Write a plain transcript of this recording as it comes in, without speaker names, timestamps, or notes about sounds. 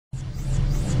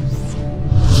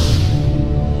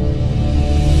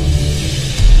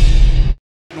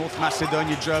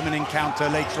Macedonia-German encounter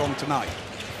later on tonight.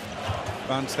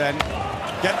 France then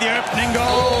get the opening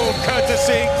goal,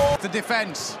 courtesy. The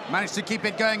defense managed to keep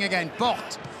it going again.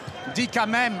 Porte, Dika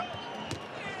Mem,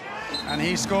 and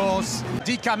he scores.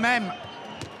 Dika Mem,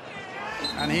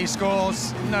 and he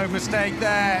scores. No mistake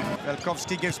there.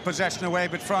 Velkovsky gives possession away,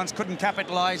 but France couldn't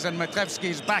capitalize, and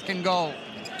Matrevski's back in goal.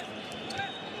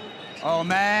 Oh,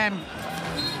 Mem.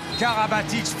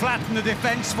 Karabatic flattened the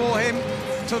defense for him,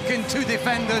 took in two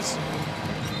defenders,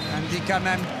 and Dika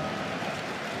Mem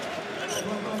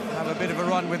have a bit of a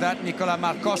run with that. Nicolas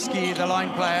Markowski, the line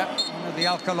player, one of the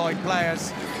alkaloid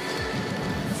players.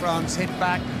 France hit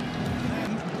back.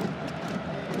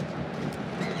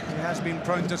 He has been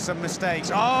prone to some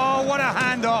mistakes. Oh, what a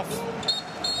handoff!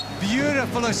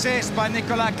 Beautiful assist by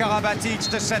Nicolas Karabatic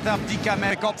to set up Dika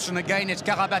Mem. Option again, it's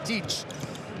Karabatic.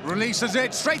 Releases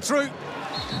it straight through.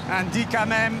 And Dika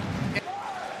Mem.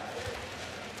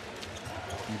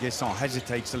 Guessant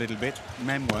hesitates a little bit.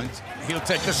 Mem won't. He'll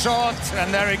take the shot,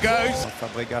 and there he goes.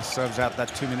 Fabregas serves out that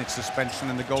 2-minute suspension,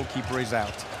 and the goalkeeper is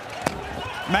out.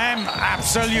 Mem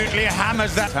absolutely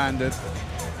hammers that. Handed.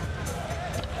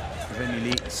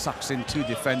 Remili sucks in two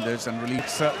defenders and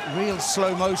releases real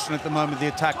slow motion at the moment, the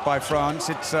attack by France.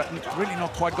 It's really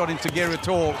not quite got into gear at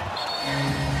all.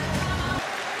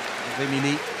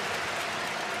 Remili.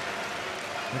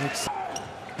 But it's...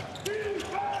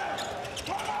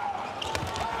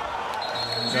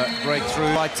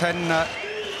 breakthrough by 10,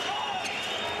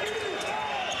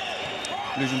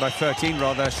 losing by 13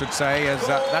 rather, I should say, as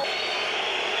that...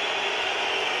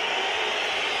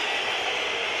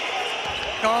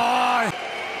 Oh!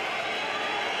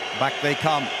 Back they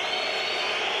come.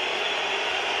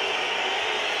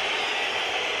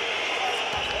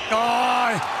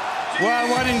 Oh! Well,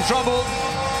 one in trouble.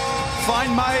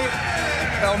 Find my...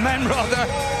 Mem rather.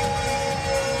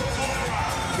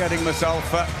 Getting myself...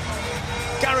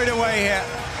 carried away here.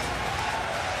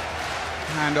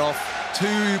 Hand off.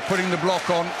 Two putting the block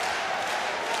on.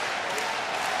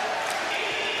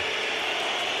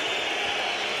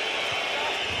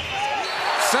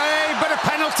 Save, but a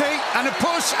penalty and a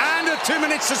push and a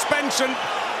 2-minute suspension.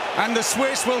 And the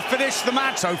Swiss will finish the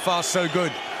match. So far, so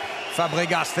good.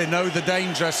 Fabregas, they know the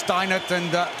danger. Steinert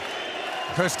and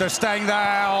Köster staying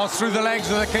there through the legs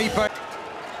of the keeper.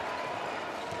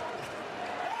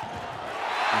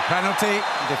 Penalty,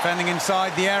 defending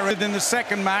inside the area in the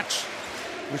second match,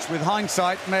 which with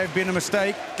hindsight may have been a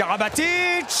mistake.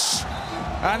 Karabatic!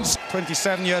 And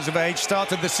 27 years of age,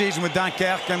 started the season with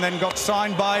Dunkerque and then got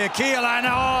signed by Kiel and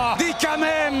Dika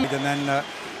Mem! And then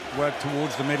worked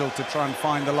towards the middle to try and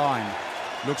find the line.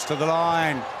 Looks to the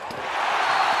line.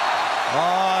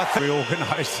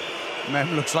 Reorganised.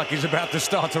 Mem looks like he's about to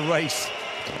start a race.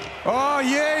 Oh,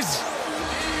 he is!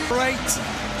 Great!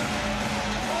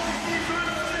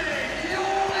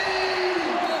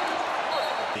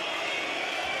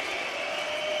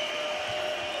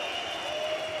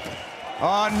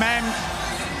 On Mem.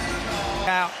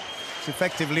 Now, it's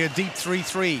effectively a deep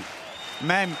 3-3.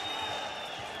 Mem.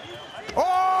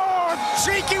 Oh,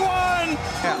 cheeky one!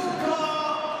 Yeah.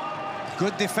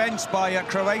 Good defense by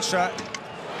Croatia.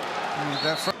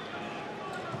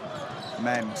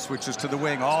 Mem switches to the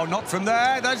wing. Oh, not from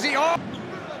there. There's the... Oh!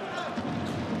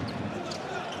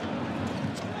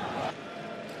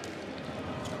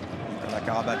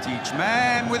 Karabatic.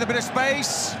 Mem with a bit of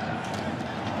space.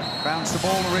 Bounce the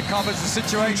ball and recovers the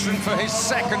situation for his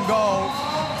second goal.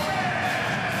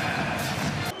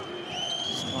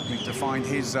 Struggling to find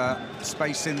his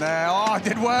space in there. Oh,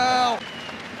 did well.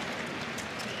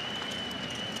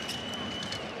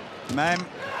 Mem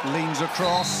leans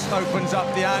across, opens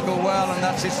up the angle well, and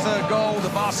that's his third goal. The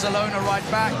Barcelona right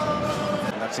back.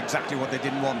 That's exactly what they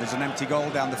didn't want. There's an empty goal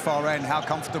down the far end. How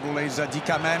comfortable is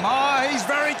Dika Mem? Oh, he's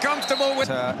very comfortable with...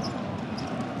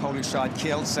 Polish side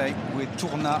Kielce with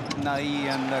Tourna, Nai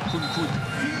and Kunkud.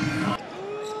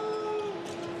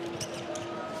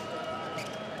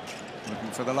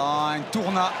 Looking for the line,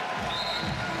 Tourna.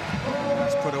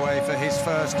 He's put away for his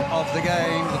first of the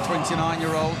game, the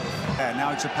 29-year-old. Yeah,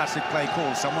 now it's a passive play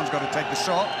call. Someone's got to take the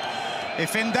shot.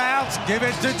 If in doubt, give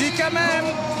it to Dika Mem.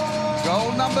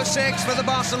 Goal number 6 for the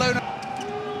Barcelona.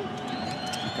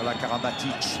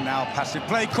 Karabatic, now passive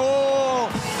play call,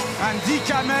 and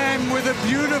Dika Mem with a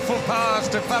beautiful pass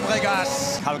to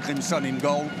Fabregas. Hallgrimsson in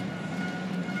goal.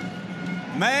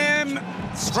 Mem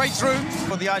straight through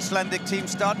for the Icelandic team,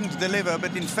 starting to deliver,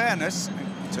 but in fairness,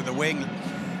 to the wing.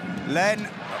 Len.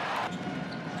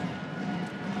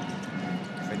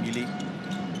 Remili.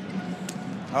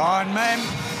 Oh, and Mem.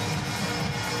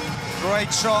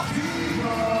 Great shot.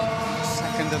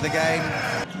 Second of the game.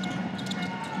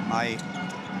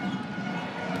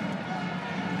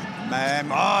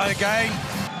 Mem, oh, again.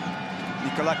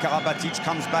 Nikola Karabatic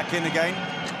comes back in again.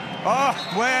 Oh,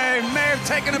 where may have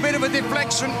taken a bit of a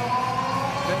deflection.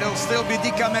 But it'll still be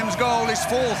Dika Mem's goal, his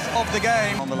fourth of the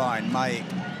game. On the line, Mai,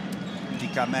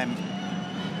 Dika Mem.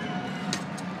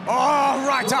 Oh,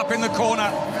 right up in the corner.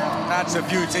 That's a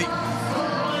beauty.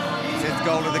 Fifth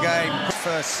goal of the game.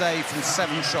 First save from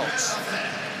 7 shots.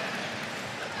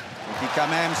 Dika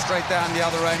Mem straight down the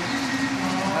other end.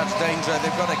 That's danger.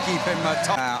 They've got to keep him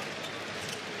top out.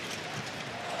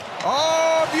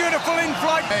 Oh, beautiful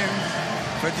in-flight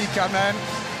for Dika Mem.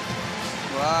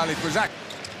 Well, it was that.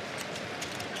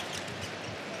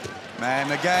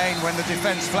 Mem again when the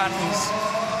defence flattens.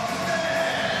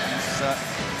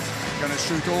 He's going to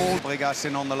shoot all. Brigas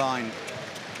in on the line.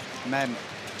 Mem.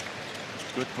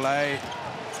 Good play.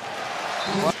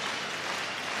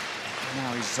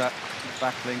 Now he's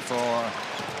battling for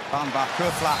Bambach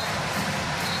Köfler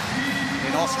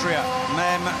in Austria.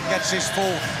 Mem gets his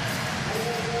fourth.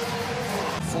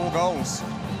 4 goals.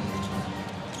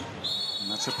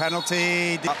 And that's a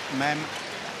penalty. Mem.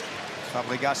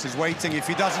 Fabregas is waiting if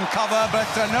he doesn't cover, but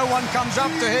no one comes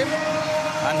up to him.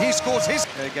 And he scores his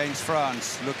against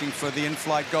France, looking for the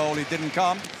in-flight goal. He didn't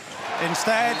come.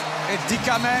 Instead, it's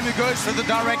Dika Mem who goes for the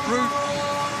direct route.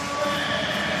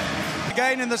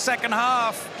 Again in the second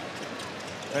half.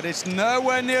 But it's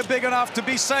nowhere near big enough to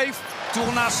be safe.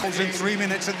 Tournas in 3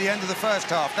 minutes at the end of the first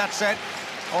half. That said,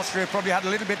 Austria probably had a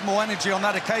little bit more energy on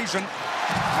that occasion.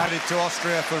 Added to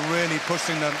Austria for really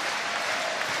pushing them.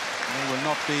 They will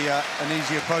not be an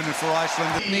easy opponent for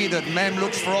Iceland. Needed. Mem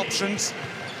looks for options.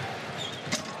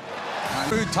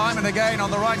 And time and again on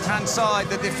the right-hand side,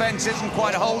 the defence isn't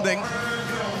quite holding.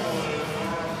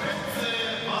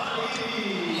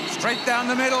 Straight down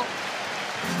the middle.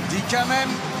 Dika Mem.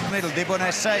 Middle,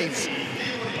 Dibonnet saves.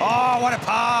 Oh, what a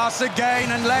pass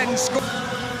again, and Len scores.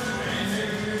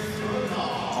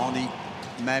 On the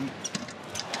Mem.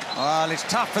 Well, it's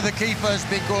tough for the keepers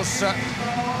because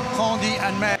Condi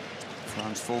and Mem.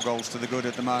 France 4 goals to the good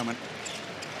at the moment.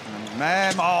 And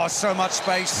Mem, oh, so much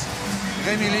space.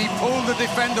 Remili pulled the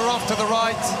defender off to the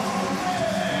right.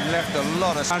 And left a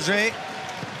lot of...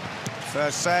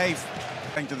 First save.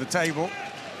 Going to the table.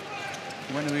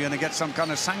 When are we going to get some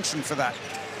kind of sanction for that?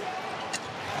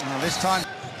 Now this time...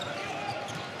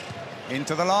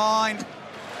 Into the line.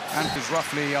 And is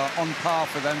roughly on par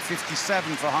for them.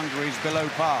 57 for Hungary is below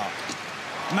par.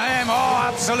 Mem,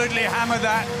 oh, absolutely hammered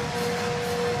that.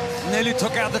 Nearly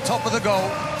took out the top of the goal.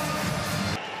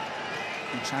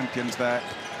 The champions there.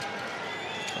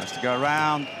 Tries to go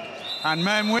around. And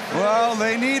Mem, well,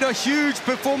 they need a huge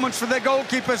performance for their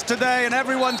goalkeepers today, and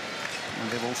everyone.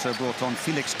 And they've also brought on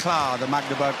Felix Klar, the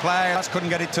Magdeburg player. Just couldn't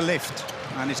get it to lift.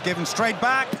 And it's given straight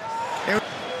back.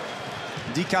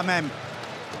 Dika Mem.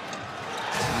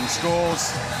 And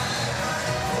scores.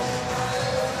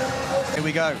 Here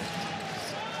we go.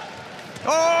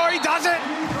 Oh, he does it!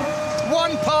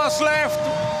 1 pass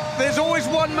left. There's always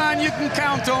one man you can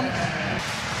count on.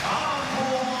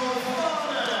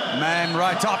 Mem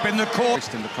right up in the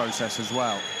court. In the process as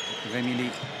well.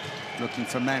 Remili looking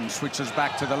for Mem. Switches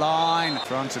back to the line.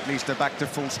 France at least are back to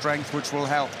full strength, which will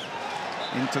help.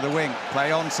 Into the wing.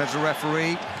 Play on, says the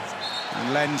referee.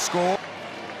 And Len score.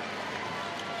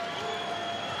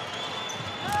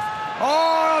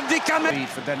 Oh, Dika Mem.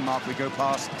 For Denmark, we go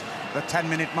past the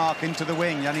 10-minute mark into the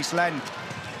wing. Yanis Len.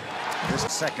 This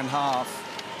second half.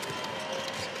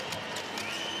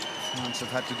 France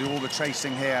have had to do all the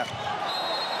chasing here.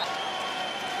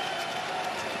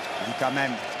 Dika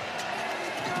Mem.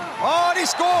 Oh, and he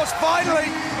scores,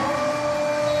 finally!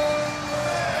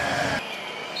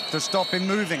 To stop him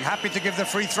moving. Happy to give the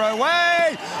free throw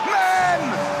away.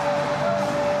 Mem!